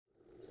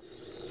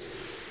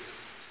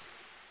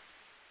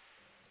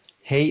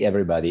Hey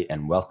everybody,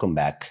 and welcome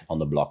back on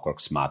the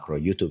Blockworks Macro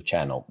YouTube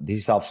channel. This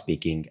is Alf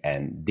speaking,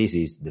 and this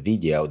is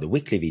the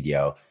weekly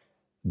video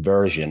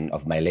version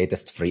of my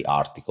latest free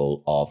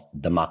article of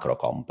the Macro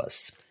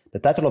Compass. The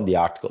title of the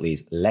article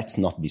is Let's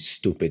Not Be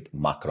Stupid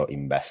Macro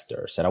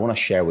Investors, and I want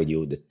to share with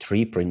you the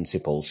 3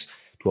 principles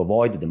to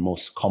avoid the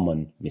most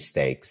common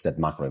mistakes that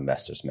macro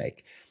investors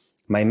make.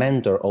 My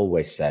mentor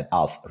always said,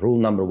 Alf, rule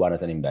number 1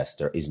 as an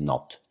investor is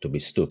not to be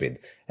stupid.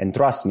 And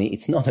trust me,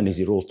 it's not an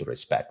easy rule to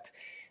respect.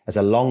 As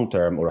a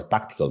long-term or a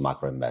tactical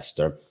macro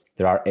investor,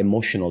 there are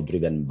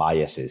emotional-driven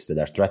biases that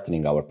are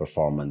threatening our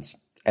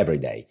performance every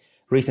day.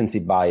 Recency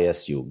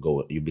bias, you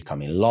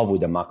become in love with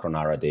the macro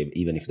narrative,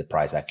 even if the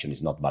price action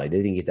is not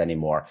validating it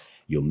anymore.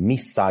 You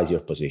missize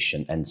your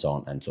position, and so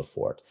on and so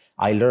forth.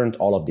 I learned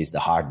all of this the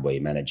hard way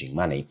managing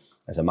money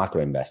as a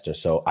macro investor,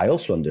 so I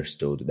also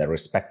understood that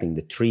respecting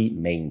the 3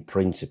 main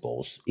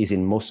principles is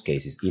in most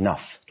cases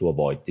enough to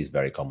avoid these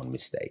very common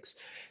mistakes.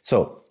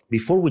 So,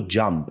 before we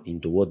jump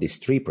into what these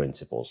 3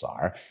 principles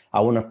are,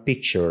 I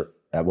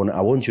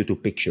want you to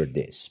picture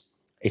this.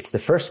 It's the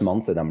first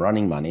month that I'm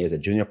running money as a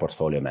junior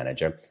portfolio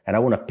manager, and I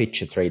want to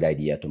pitch a trade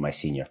idea to my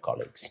senior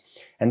colleagues.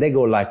 And they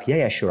go like,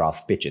 yeah, sure, I'll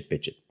pitch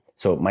it.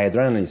 So my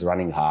adrenaline is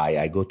running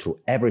high. I go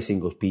through every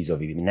single piece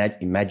of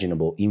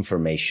imaginable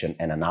information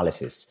and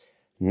analysis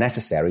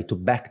necessary to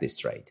back this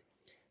trade.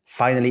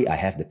 Finally, I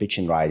have the pitch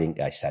in writing.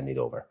 I send it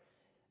over.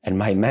 And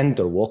my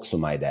mentor walks to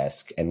my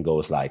desk and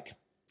goes like,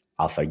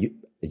 Alf, are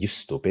you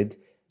stupid?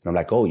 And I'm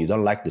like, oh, you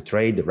don't like the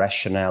trade, the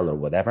rationale or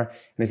whatever? And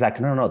he's like,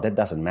 no, that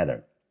doesn't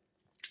matter.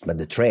 But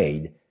the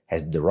trade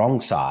has the wrong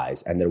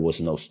size and there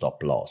was no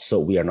stop loss. So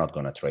we are not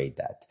going to trade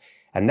that.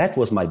 And that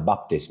was my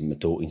baptism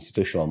to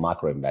institutional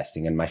macro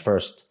investing and my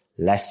first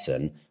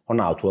lesson on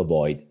how to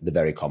avoid the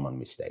very common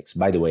mistakes.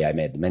 By the way, I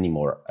made many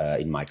more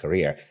in my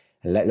career.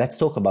 And let's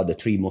talk about the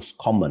 3 most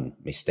common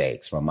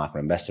mistakes from a macro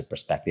investor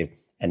perspective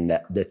and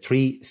the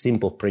 3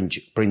 simple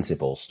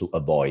principles to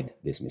avoid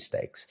these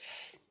mistakes.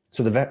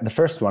 So the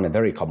first one, a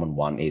very common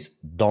one, is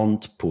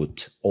don't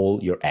put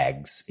all your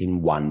eggs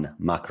in one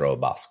macro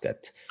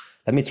basket.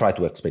 Let me try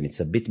to explain. It's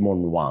a bit more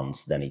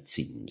nuanced than it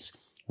seems.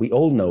 We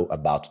all know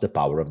about the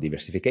power of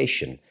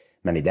diversification.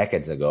 Many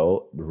decades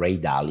ago, Ray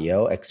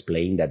Dalio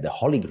explained that the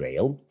holy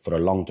grail for a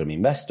long-term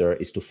investor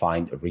is to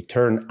find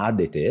return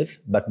additive,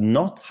 but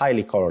not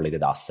highly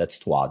correlated assets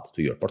to add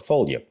to your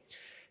portfolio.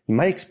 In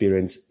my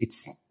experience,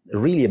 it's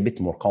really a bit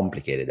more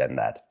complicated than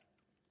that.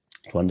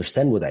 To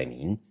understand what I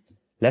mean,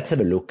 let's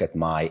have a look at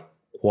my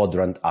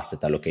quadrant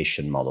asset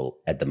allocation model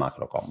at the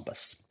Macro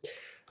Compass.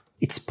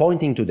 It's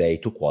pointing today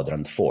to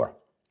quadrant 4.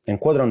 And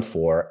quadrant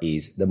 4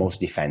 is the most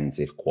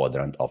defensive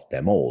quadrant of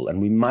them all.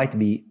 And we might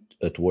be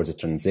towards a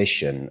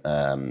transition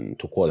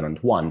to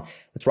quadrant 1,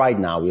 but right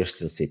now we're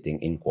still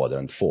sitting in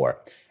quadrant 4.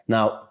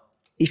 Now,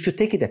 if you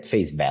take it at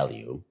face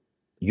value,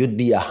 you'd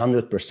be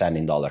 100%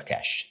 in dollar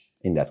cash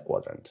in that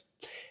quadrant.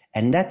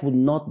 And that would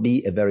not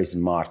be a very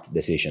smart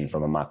decision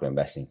from a macro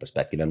investing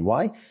perspective. And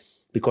why?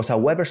 Because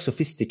however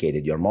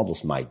sophisticated your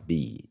models might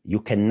be, you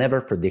can never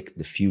predict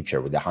the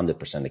future with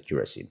 100%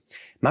 accuracy.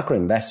 Macro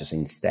investors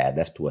instead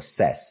have to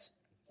assess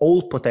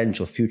all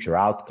potential future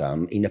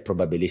outcome in a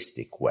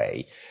probabilistic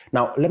way.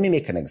 Now, let me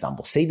make an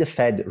example. Say the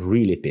Fed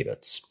really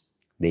pivots.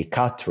 They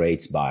cut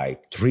rates by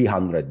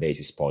 300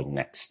 basis points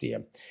next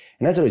year.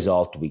 And as a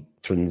result, we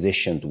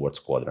transition towards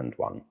quadrant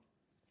 1.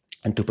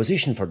 And to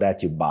position for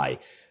that, you buy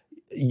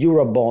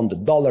Euro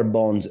bond, dollar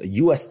bonds,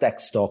 US tech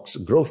stocks,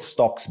 growth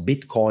stocks,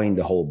 Bitcoin,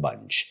 the whole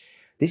bunch.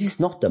 This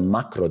is not a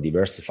macro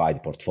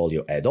diversified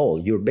portfolio at all.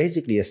 You're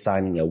basically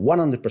assigning a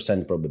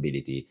 100%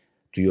 probability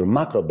to your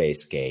macro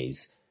base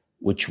case,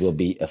 which will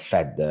be a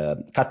Fed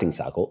cutting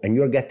cycle, and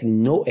you're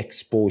getting no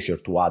exposure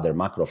to other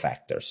macro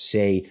factors.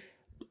 Say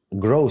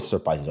growth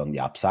surprises on the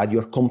upside,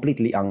 you're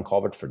completely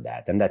uncovered for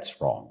that, and that's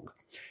wrong.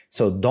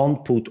 So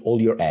don't put all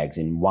your eggs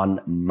in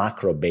one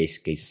macro base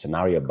case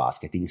scenario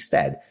basket.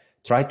 Instead,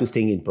 try to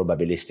think in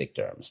probabilistic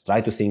terms.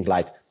 Try to think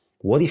like,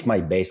 what if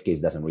my base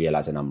case doesn't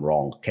realize and I'm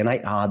wrong? Can I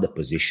add a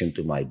position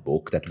to my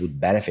book that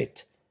would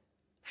benefit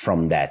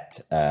from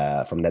that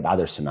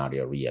other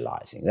scenario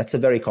realizing? That's a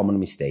very common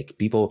mistake.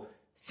 People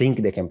think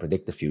they can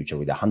predict the future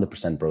with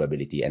 100%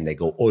 probability and they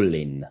go all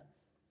in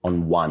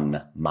on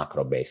one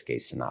macro base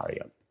case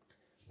scenario.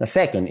 The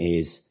second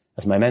is,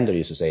 as my mentor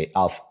used to say,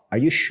 Alf, are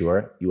you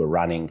sure you are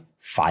running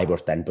 5 or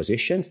 10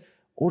 positions?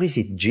 Or is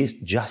it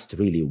just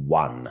really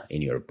one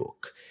in your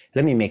book?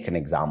 Let me make an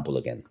example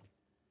again.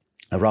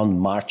 Around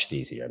March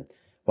this year,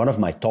 one of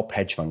my top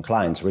hedge fund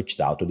clients reached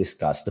out to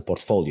discuss the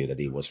portfolio that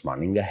he was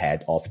running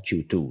ahead of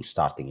Q2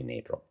 starting in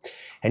April.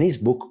 And his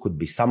book could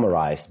be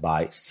summarized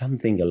by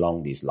something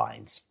along these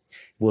lines.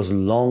 It was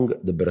long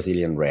the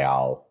Brazilian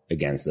real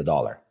against the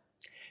dollar.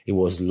 It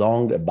was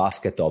long a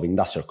basket of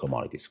industrial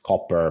commodities,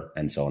 copper,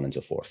 and so on and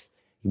so forth.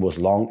 It was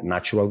long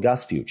natural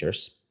gas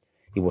futures.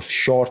 It was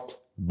short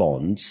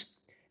bonds.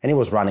 And he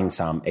was running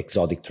some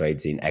exotic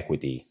trades in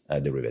equity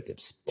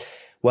derivatives.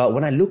 Well,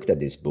 when I looked at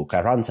this book,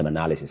 I ran some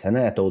analysis and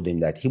I told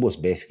him that he was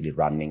basically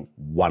running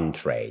one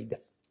trade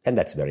And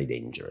that's very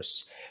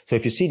dangerous. So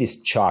if you see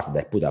this chart that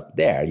I put up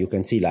there, you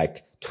can see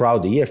like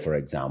throughout the year, for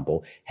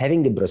example,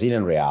 having the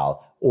Brazilian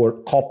real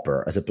or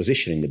copper as a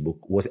position in the book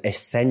was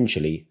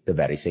essentially the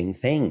very same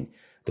thing.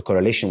 The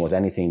correlation was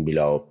anything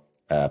below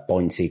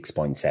 0.6,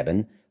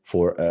 0.7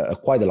 for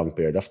quite a long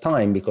period of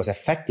time, because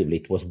effectively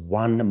it was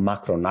one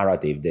macro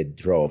narrative that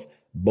drove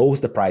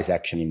both the price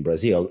action in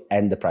Brazil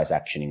and the price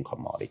action in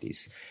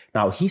commodities.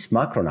 Now, his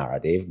macro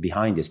narrative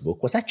behind this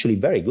book was actually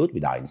very good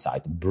with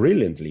hindsight,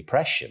 brilliantly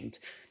prescient.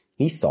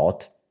 He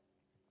thought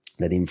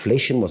that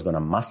inflation was going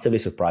to massively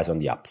surprise on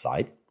the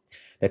upside,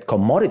 that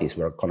commodities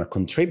were going to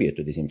contribute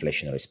to this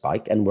inflationary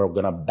spike and were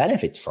going to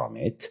benefit from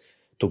it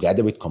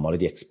together with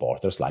commodity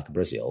exporters like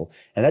Brazil,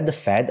 and that the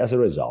Fed, as a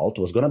result,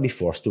 was going to be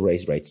forced to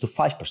raise rates to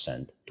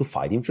 5% to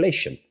fight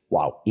inflation.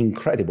 Wow,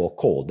 incredible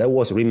call. That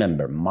was,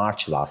 remember,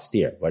 March last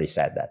year where he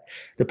said that.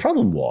 The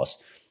problem was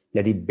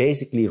that he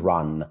basically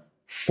ran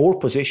 4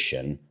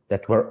 positions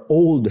that were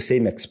all the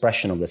same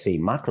expression of the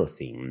same macro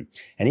theme.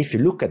 And if you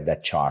look at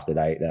that chart that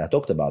I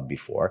talked about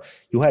before,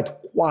 you had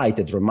quite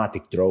a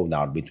dramatic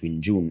drawdown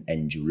between June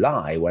and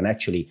July when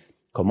actually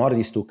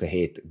commodities took a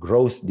hit,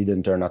 growth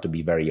didn't turn out to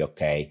be very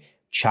okay,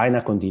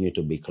 China continued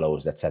to be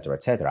closed, etc.,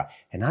 etc.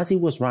 And as he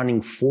was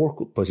running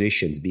 4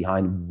 positions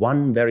behind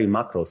one very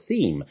macro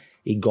theme,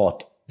 he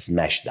got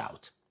smashed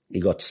out. He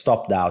got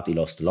stopped out. He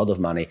lost a lot of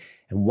money.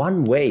 And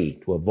one way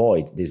to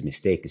avoid this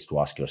mistake is to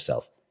ask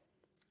yourself,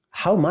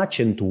 how much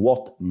and to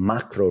what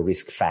macro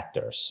risk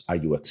factors are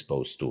you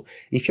exposed to?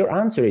 If your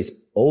answer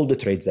is all the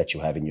trades that you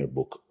have in your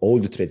book,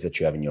 all the trades that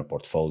you have in your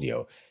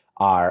portfolio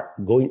are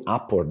going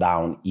up or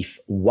down, if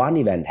one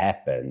event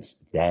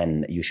happens,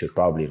 then you should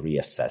probably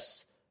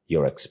reassess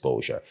your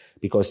exposure,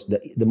 because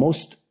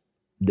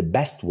the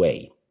best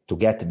way to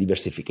get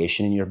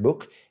diversification in your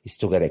book is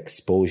to get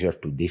exposure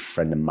to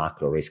different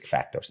macro risk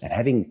factors. And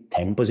having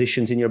 10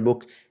 positions in your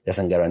book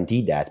doesn't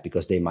guarantee that,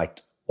 because they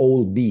might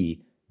all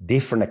be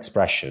different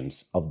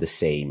expressions of the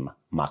same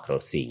macro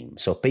theme.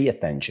 So pay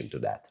attention to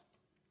that.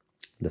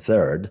 The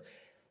third,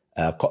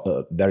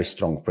 very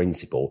strong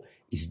principle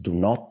is do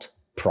not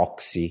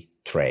proxy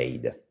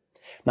trade.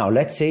 Now,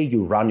 let's say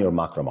you run your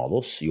macro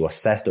models, you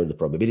assessed all the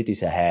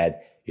probabilities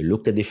ahead, you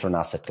looked at different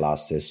asset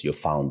classes, you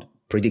found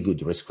pretty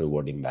good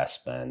risk-reward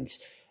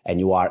investments, and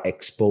you are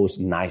exposed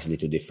nicely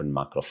to different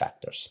macro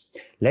factors.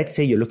 Let's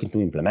say you're looking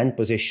to implement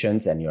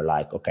positions and you're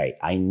like, okay,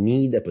 I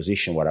need a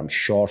position where I'm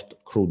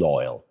short crude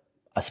oil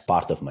as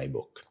part of my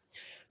book.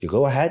 You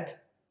go ahead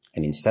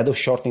and instead of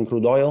shorting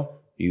crude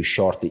oil, you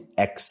short the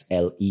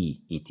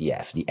XLE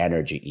ETF, the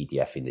energy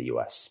ETF in the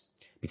US.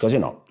 Because,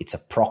 it's a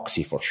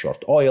proxy for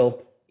short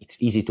oil. It's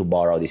easy to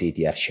borrow these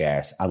ETF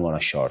shares. I'm going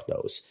to short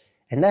those.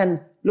 And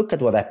then look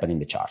at what happened in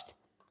the chart.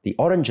 The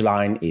orange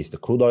line is the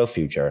crude oil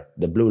future.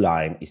 The blue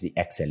line is the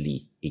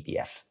XLE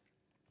ETF.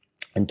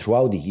 And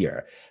throughout the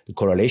year, the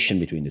correlation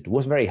between the two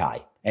was very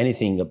high.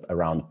 Anything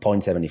around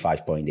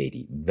 0.75,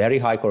 0.80. Very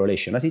high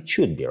correlation, as it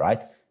should be,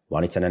 right?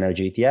 One is an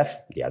energy ETF,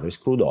 the other is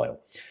crude oil.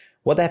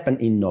 What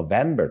happened in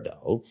November,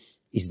 though,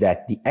 is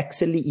that the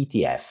XLE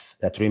ETF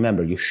that,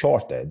 remember, you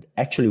shorted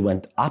actually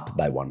went up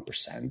by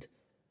 1%.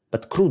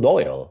 But crude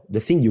oil,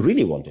 the thing you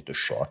really wanted to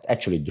short,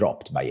 actually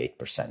dropped by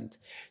 8%.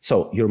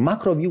 So your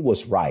macro view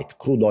was right.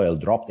 Crude oil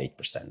dropped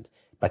 8%,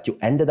 but you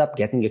ended up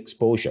getting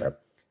exposure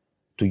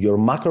to your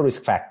macro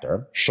risk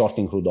factor,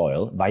 shorting crude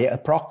oil, via a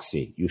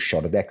proxy. You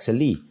shorted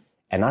XLE.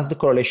 And as the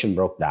correlation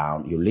broke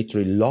down, you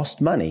literally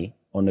lost money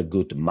on a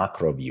good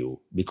macro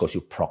view because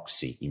you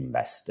proxy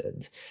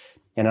invested.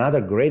 And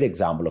another great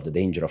example of the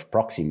danger of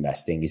proxy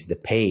investing is the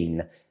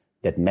pain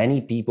that many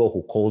people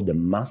who called the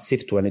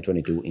massive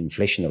 2022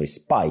 inflationary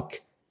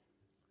spike,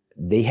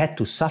 they had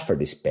to suffer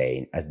this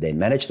pain as they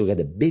managed to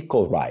get a big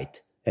call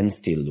right and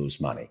still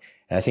lose money.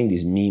 And I think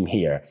this meme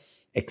here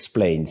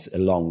explains a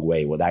long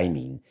way what I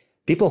mean.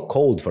 People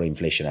called for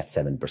inflation at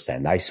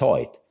 7%. I saw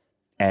it.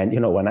 And,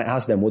 when I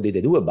asked them what did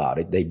they do about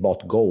it, they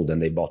bought gold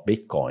and they bought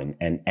Bitcoin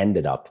and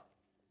ended up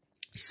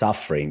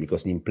suffering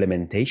because the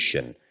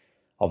implementation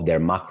of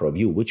their macro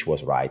view, which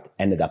was right,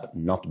 ended up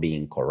not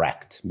being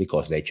correct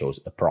because they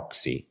chose a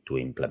proxy to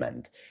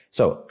implement.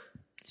 So,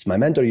 as my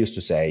mentor used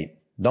to say,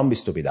 don't be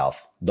stupid,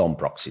 Alf, don't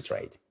proxy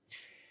trade.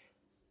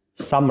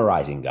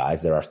 Summarizing,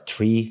 guys, there are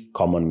 3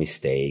 common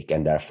mistakes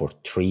and therefore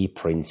 3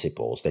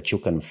 principles that you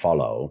can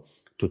follow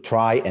to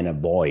try and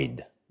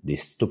avoid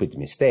these stupid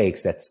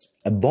mistakes. That's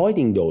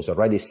avoiding those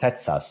already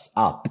sets us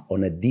up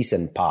on a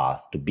decent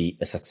path to be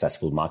a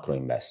successful macro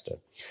investor.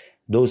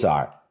 Those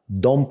are: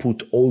 don't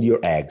put all your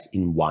eggs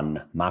in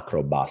one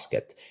macro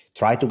basket.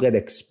 Try to get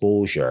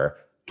exposure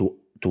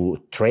to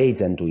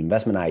trades and to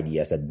investment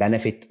ideas that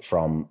benefit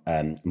from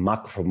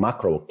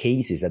macro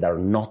cases that are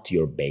not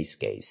your base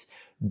case.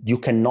 You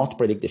cannot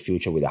predict the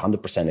future with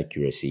 100%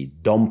 accuracy.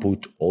 Don't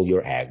put all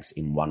your eggs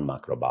in one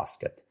macro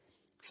basket.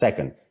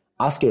 Second,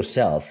 ask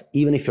yourself,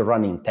 even if you're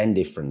running 10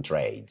 different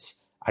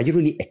trades, are you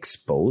really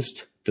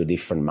exposed to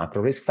different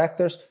macro risk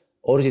factors?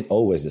 Or is it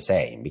always the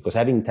same? Because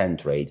having 10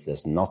 trades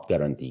does not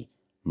guarantee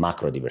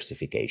macro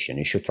diversification.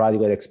 You should try to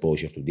get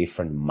exposure to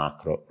different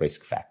macro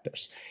risk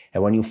factors.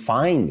 And when you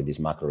find these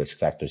macro risk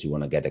factors you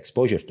want to get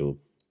exposure to,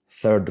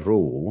 third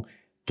rule,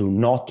 do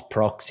not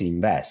proxy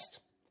invest.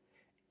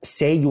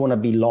 Say you want to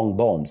be long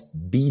bonds,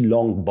 be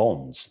long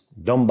bonds.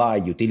 Don't buy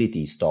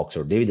utility stocks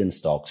or dividend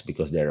stocks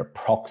because they're a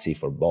proxy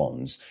for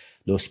bonds.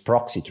 Those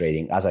proxy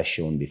trading, as I've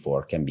shown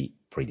before, can be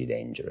pretty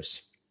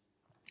dangerous.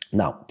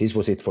 Now, this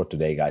was it for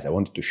today, guys. I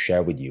wanted to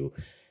share with you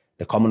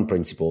the common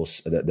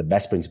principles, the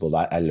best principles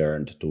I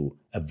learned to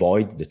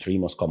avoid the 3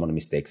 most common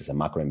mistakes as a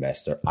macro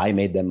investor. I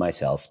made them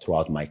myself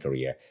throughout my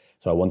career.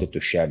 So I wanted to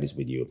share this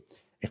with you.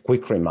 A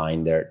quick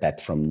reminder that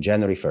from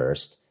January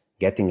 1st,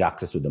 getting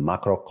access to the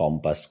Macro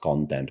Compass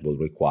content will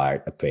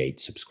require a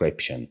paid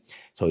subscription.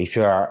 So if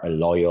you are a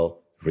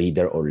loyal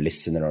reader or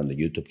listener on the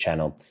YouTube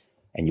channel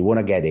and you want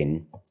to get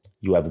in,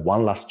 you have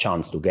one last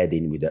chance to get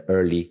in with the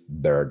early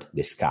bird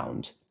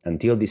discount.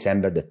 Until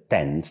December the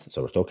 10th,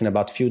 so we're talking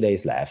about a few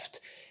days left,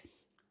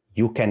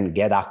 you can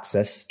get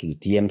access to the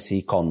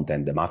TMC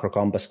content, the Macro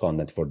Compass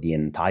content for the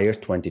entire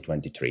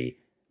 2023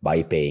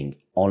 by paying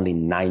only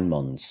 9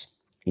 months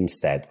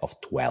instead of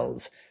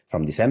 12.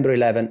 From December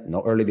 11,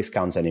 no early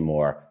discounts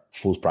anymore.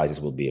 Full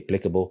prices will be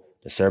applicable.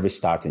 The service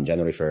starts in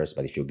January 1st,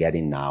 but if you get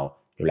in now,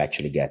 you'll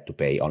actually get to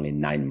pay only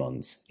 9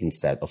 months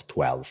instead of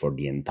 12 for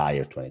the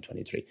entire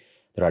 2023.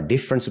 There are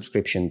different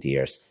subscription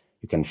tiers.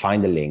 You can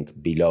find the link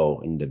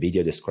below in the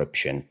video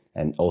description,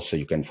 and also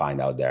you can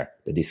find out there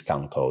the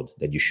discount code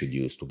that you should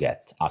use to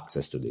get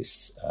access to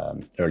this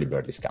early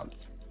bird discount.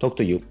 Talk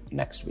to you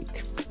next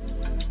week.